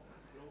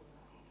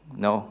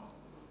 No.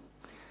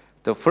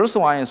 The first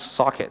one is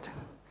socket.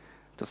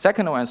 The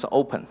second one is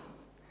open.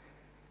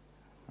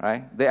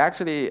 Right? They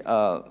actually,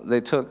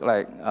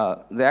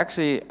 they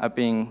actually are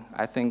being,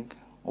 I think,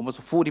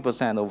 almost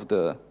 40%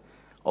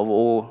 of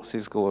all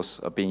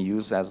syscalls are being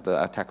used as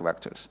the attack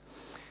vectors.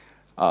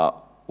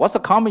 What's the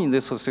common in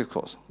these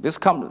syscalls?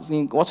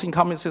 What's in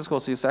common in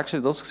syscalls is actually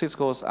those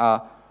syscalls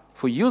are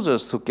for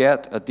users to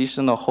get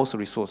additional host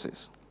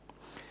resources.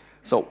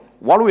 So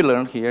what we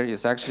learned here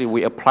is actually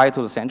we apply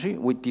to the Sentry,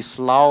 we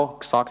disallow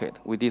socket,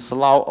 we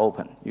disallow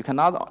open. You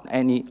cannot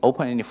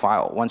open any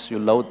file once you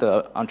load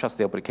the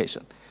untrusted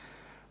application.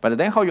 But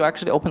then how you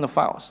actually open the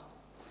files?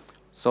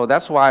 So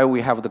that's why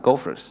we have the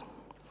gophers.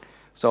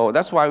 So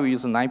that's why we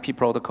use the 9P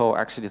protocol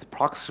actually to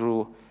proxy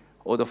through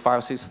all the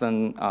file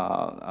system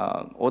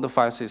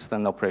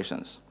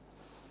operations.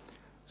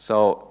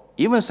 So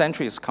even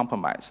Sentry is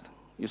compromised.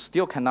 You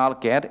still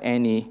cannot get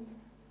any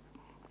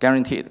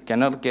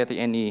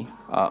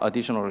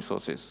additional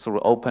resources through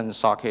open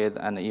socket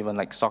and even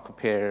like socket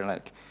pair,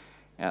 like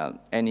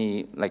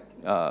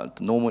the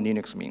normal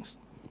Linux means.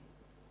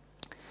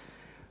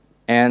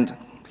 And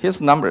here's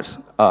the numbers.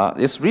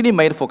 It's really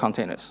made for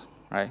containers,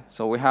 right?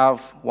 So we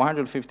have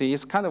 150.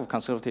 It's kind of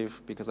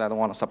conservative because I don't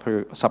want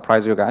to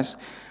surprise you guys.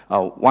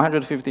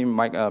 150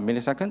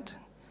 millisecond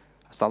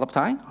startup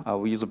time.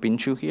 We use a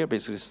Binchu here,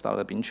 basically start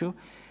a Binchu.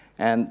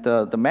 And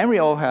the memory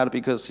overhead,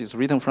 because it's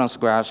written from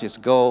scratch, is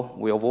Go.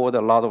 We avoid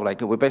a lot of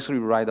we basically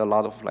write a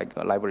lot of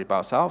library by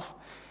ourselves.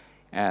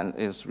 And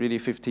it's really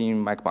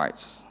 15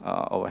 megabytes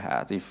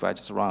overhead if I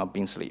just run a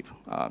bin sleep.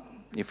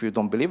 If you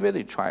don't believe it,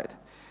 you try it.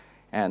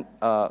 And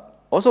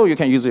also you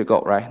can use your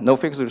Go, right? No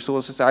fixed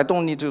resources. I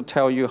don't need to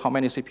tell you how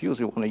many CPUs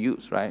you want to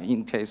use, right?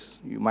 In case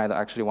you might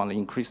actually want to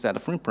increase that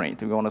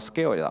footprint, you want to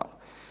scale it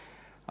up.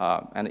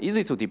 And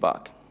easy to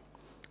debug.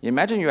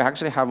 Imagine you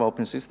actually have an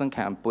open system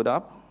can boot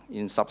up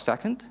in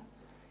sub-second,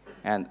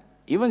 and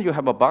even you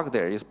have a bug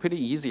there, it's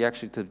pretty easy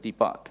actually to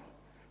debug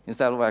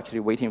instead of actually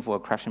waiting for a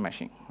crashing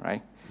machine,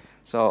 right?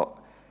 So,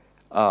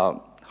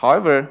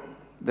 however,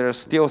 there are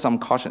still some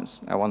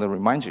cautions I want to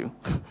remind you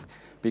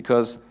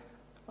because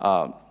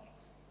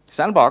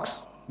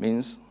sandbox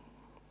means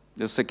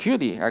the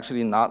security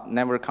actually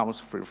never comes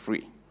for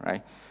free,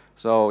 right?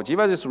 So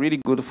gVisor is really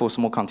good for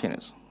small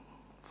containers,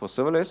 for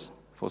serverless,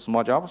 for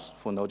small jobs,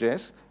 for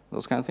Node.js,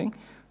 those kind of things,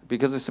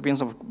 because it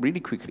spins up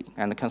really quickly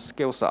and it can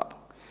scale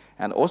up.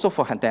 And also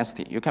for high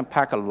density, you can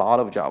pack a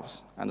lot of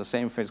jobs on the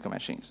same physical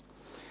machines.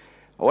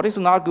 What is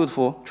not good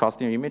for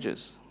trusting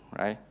images,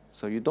 right?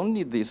 So you don't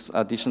need these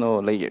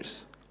additional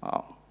layers.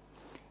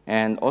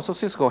 And also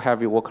syscall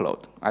heavy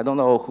workload. I don't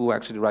know who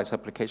actually writes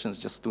applications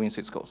just doing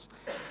syscalls.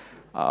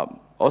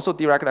 Also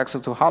direct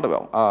access to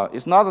hardware.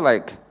 It's not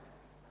like,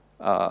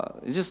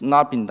 it's just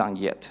not been done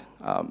yet.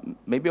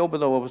 Maybe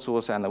open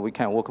source and we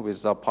can work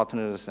with our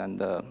partners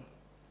and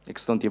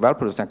external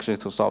developers actually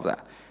to solve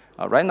that.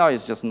 Right now,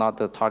 it's just not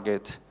the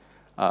target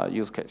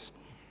use case.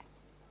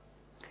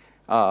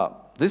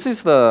 This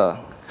is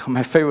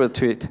my favorite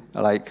tweet,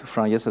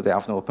 from yesterday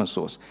after open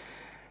source.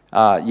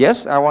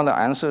 Yes, I want to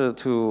answer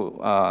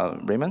to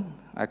Raymond,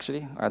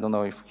 actually. I don't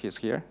know if he's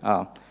here.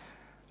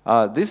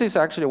 This is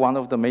actually one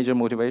of the major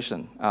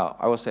motivation,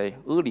 I would say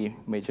early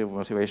major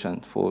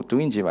motivation for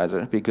doing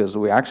gVisor, because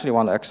we actually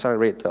want to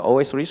accelerate the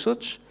OS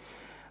research.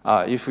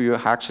 If you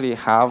actually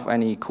have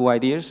any cool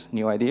ideas,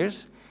 new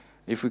ideas,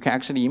 if you can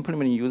actually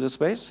implement in user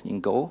space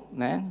in Go,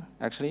 then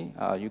actually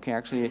you can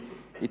actually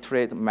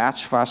iterate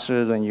much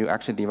faster than you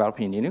actually develop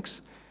in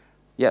Linux.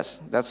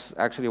 Yes, that's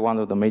actually one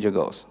of the major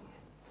goals.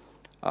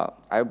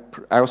 I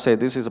would say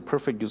this is a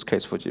perfect use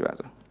case for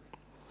gVisor.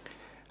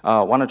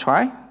 Want to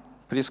try?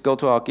 Please go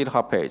to our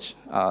GitHub page.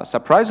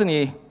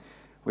 Surprisingly,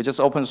 we just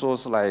open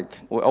source,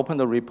 we opened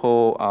the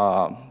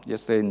repo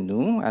yesterday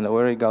noon, and we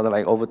already got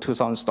over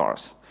 2,000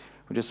 stars,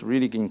 which is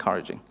really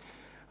encouraging.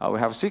 We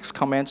have 6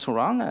 comments to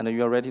run, and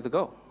you are ready to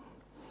go.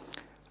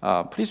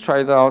 Please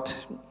try it out.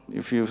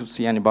 If you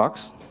see any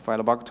bugs, file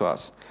a bug to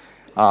us.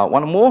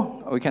 One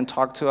more, we can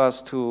talk to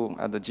us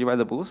at the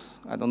gVisor booth.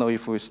 I don't know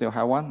if we still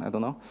have one, I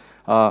don't know.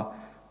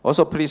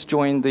 Also, please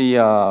join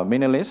the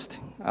mailing list.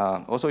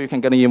 Also, you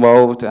can get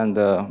involved and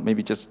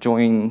maybe just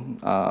join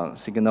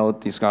Signal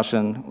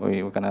discussion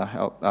we're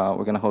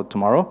gonna hold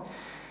tomorrow.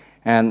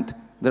 And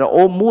there are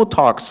all more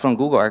talks from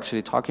Google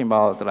actually talking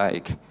about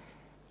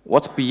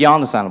what's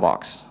beyond the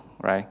sandbox,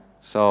 right?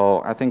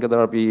 So I think there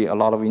will be a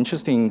lot of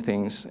interesting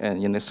things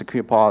in the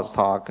secure pods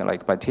talk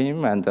by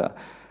Tim and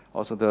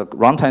also the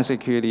runtime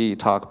security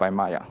talk by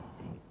Maya.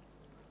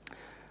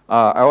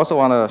 I also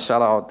want to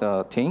shout out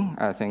the team.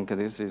 I think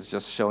this is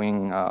just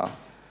showing,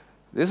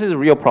 this is a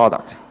real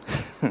product.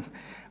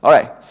 All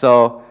right,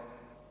 so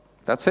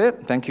that's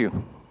it. Thank you.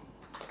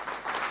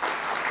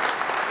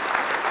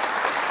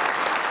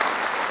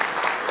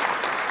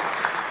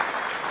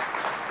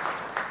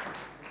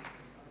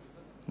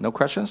 No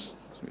questions?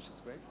 Which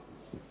is great.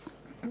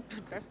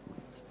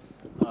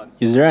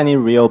 Is there any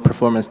real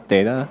performance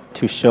data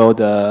to show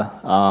the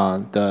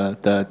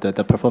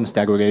performance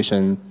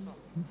degradation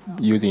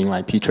using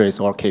like ptrace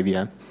or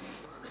KVM?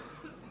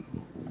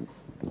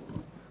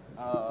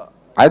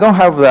 I don't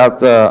have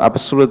that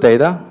absolute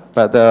data,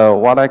 but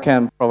what I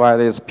can provide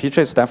is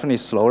ptrace definitely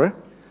slower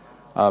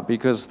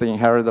because they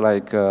inherit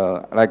like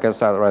I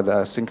said,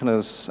 right,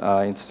 synchronous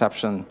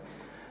interception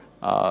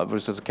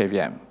versus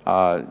KVM.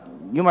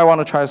 You might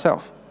want to try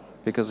yourself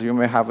because you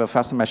may have a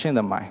faster machine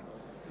than mine.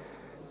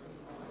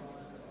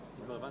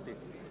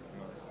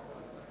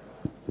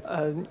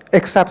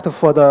 Except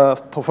for the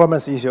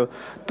performance issue,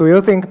 do you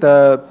think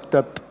the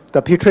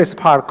ptrace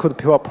part could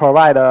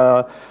provide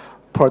a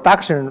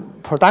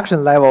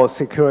production level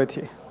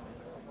security?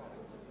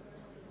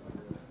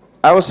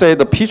 I would say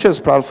the ptrace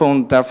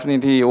platform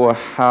definitely will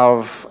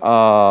have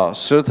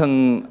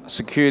certain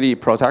security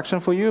protection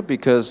for you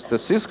because the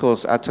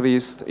syscalls at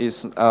least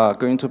is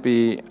going to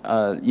be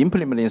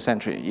implemented in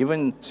Sentry.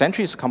 Even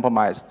Sentry is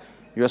compromised,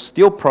 you are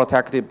still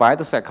protected by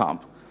the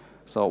seccomp.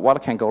 So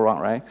what can go wrong,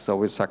 right? So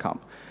with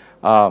seccomp.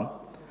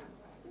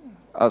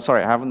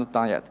 Sorry, I haven't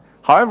done yet.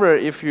 However,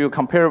 if you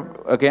compare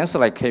against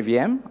like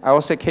KVM, I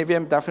would say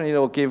KVM definitely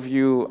will give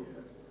you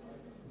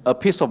a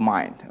peace of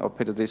mind, I'll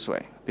put it this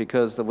way,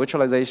 because the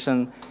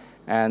virtualization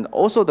and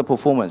also the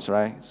performance,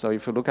 right? So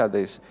if you look at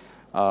this,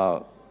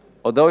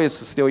 although it's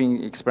still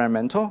in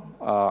experimental,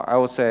 I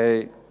would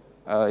say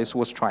it's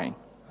worth trying.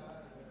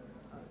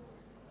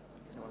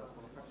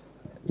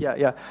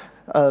 Yeah.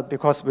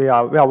 Because we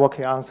are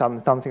working on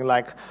something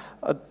like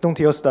don't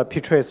use the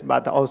ptrace,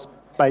 but also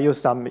by use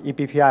some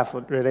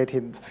eBPF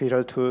related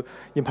feature to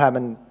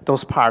implement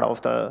those part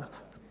of the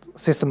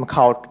system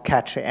call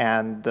catch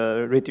and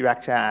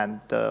redirection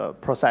and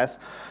process.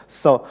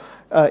 So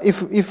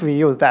if we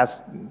use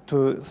that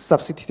to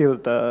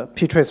substitute the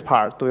ptrace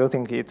part, do you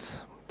think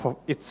it's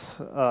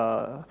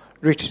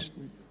reached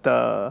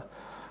the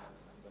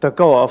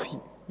goal of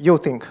you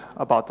think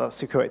about the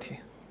security?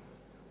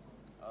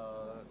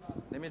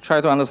 Let me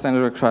try to understand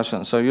your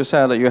question. So you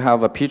said that you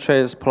have a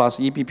ptrace plus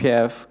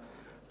eBPF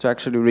to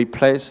actually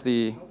replace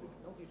the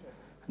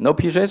no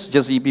ptrace,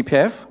 just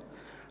eBPF.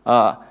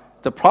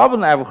 The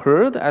problem I've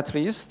heard, at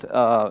least,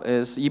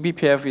 is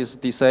eBPF is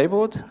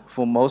disabled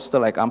for most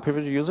like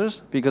unprivileged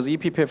users because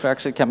eBPF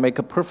actually can make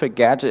a perfect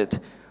gadget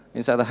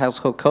inside the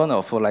household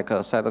kernel for like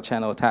a side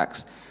channel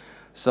attacks.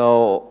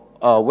 So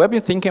we've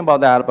been thinking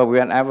about that, but we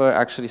have never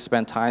actually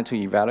spent time to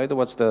evaluate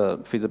what's the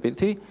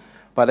feasibility.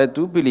 But I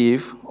do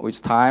believe with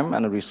time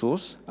and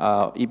resource,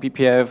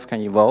 eBPF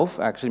can evolve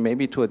actually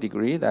maybe to a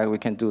degree that we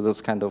can do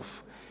those kind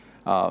of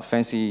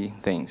fancy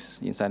things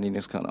inside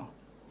Linux kernel.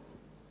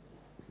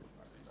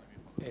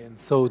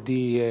 So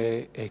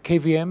the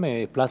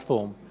KVM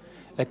platform,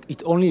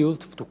 it's only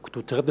used to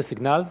trap the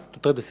signals, to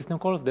trap the system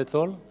calls, that's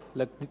all?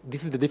 Like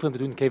this is the difference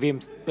between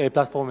KVM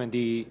platform and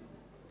the...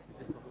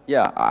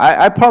 Yeah,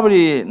 I'm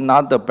probably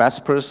not the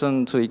best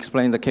person to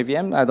explain the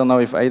KVM. I don't know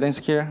if Aiden's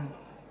here.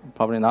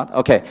 Probably not.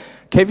 Okay,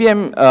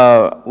 KVM,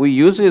 we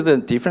use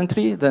it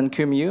differently than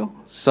QEMU.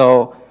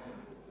 So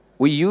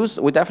we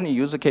definitely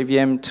use the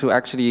KVM to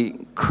actually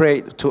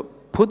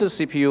put the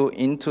CPU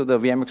into the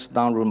VMX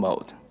down root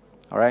mode,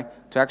 all right?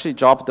 To actually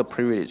drop the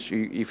privilege,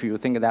 if you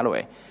think that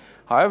way.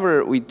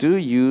 However, we do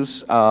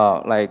use,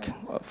 like,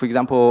 for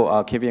example,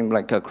 KVM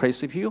like a create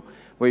CPU.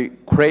 We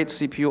create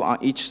CPU on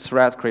each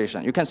thread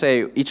creation. You can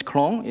say each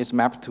clone is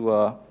mapped to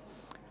a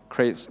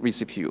create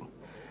vCPU.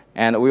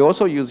 And we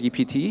also use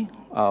EPT.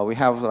 We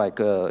have like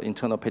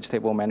internal page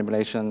table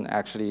manipulation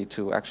actually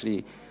to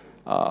actually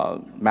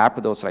map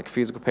those like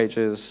physical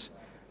pages.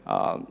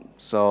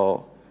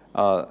 However,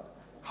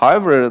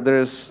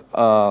 there's,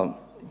 I'll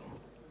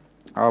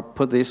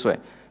put it this way.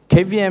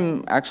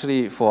 KVM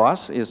actually for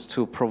us is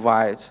to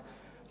provide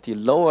the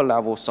lower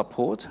level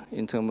support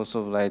in terms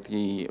of like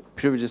the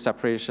privilege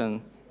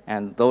separation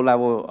and low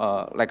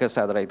level, like I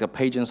said, like the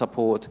paging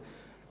support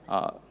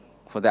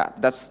for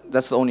that.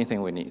 That's the only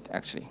thing we need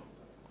actually.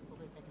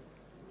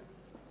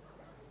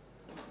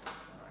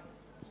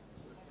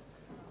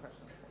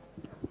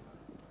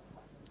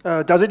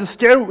 Does it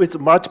scale with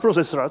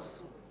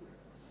multiprocessors?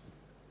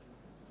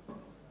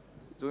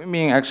 Do you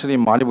mean actually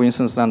multiple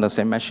instances on the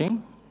same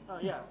machine?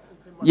 Yeah.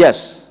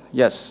 Yes.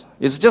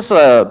 It's just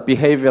a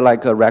behavior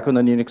like a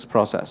regular Linux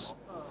process,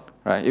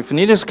 right? If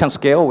Linux can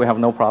scale, we have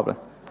no problem.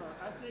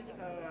 I think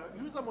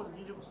user mode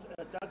Linux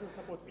doesn't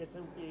support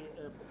SMP,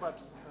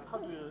 but how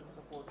do you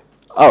support?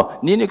 Oh,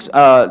 Linux,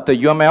 the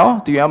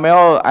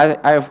UML,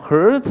 I've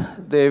heard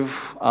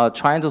they've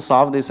trying to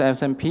solve this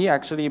SMP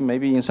actually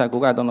maybe inside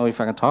Google. I don't know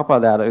if I can talk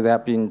about that. They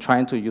have been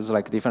trying to use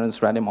like different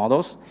threading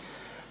models.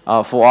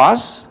 For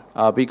us,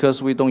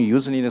 because we don't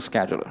use Linux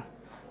scheduler.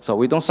 So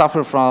we don't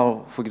suffer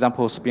from, for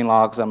example, spin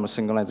locks and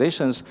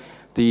synchronizations.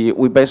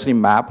 We basically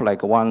map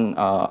like one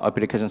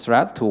application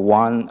thread to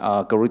one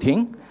Go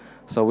routine.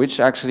 So which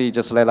actually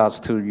just let us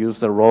to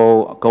use the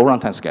raw Go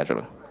runtime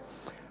scheduler.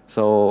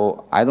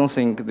 So I don't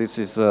think this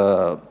is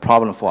a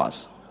problem for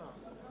us.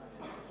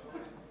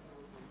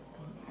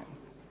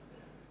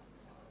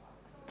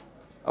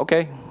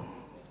 Okay.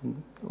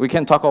 We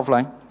can talk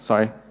offline.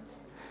 Sorry.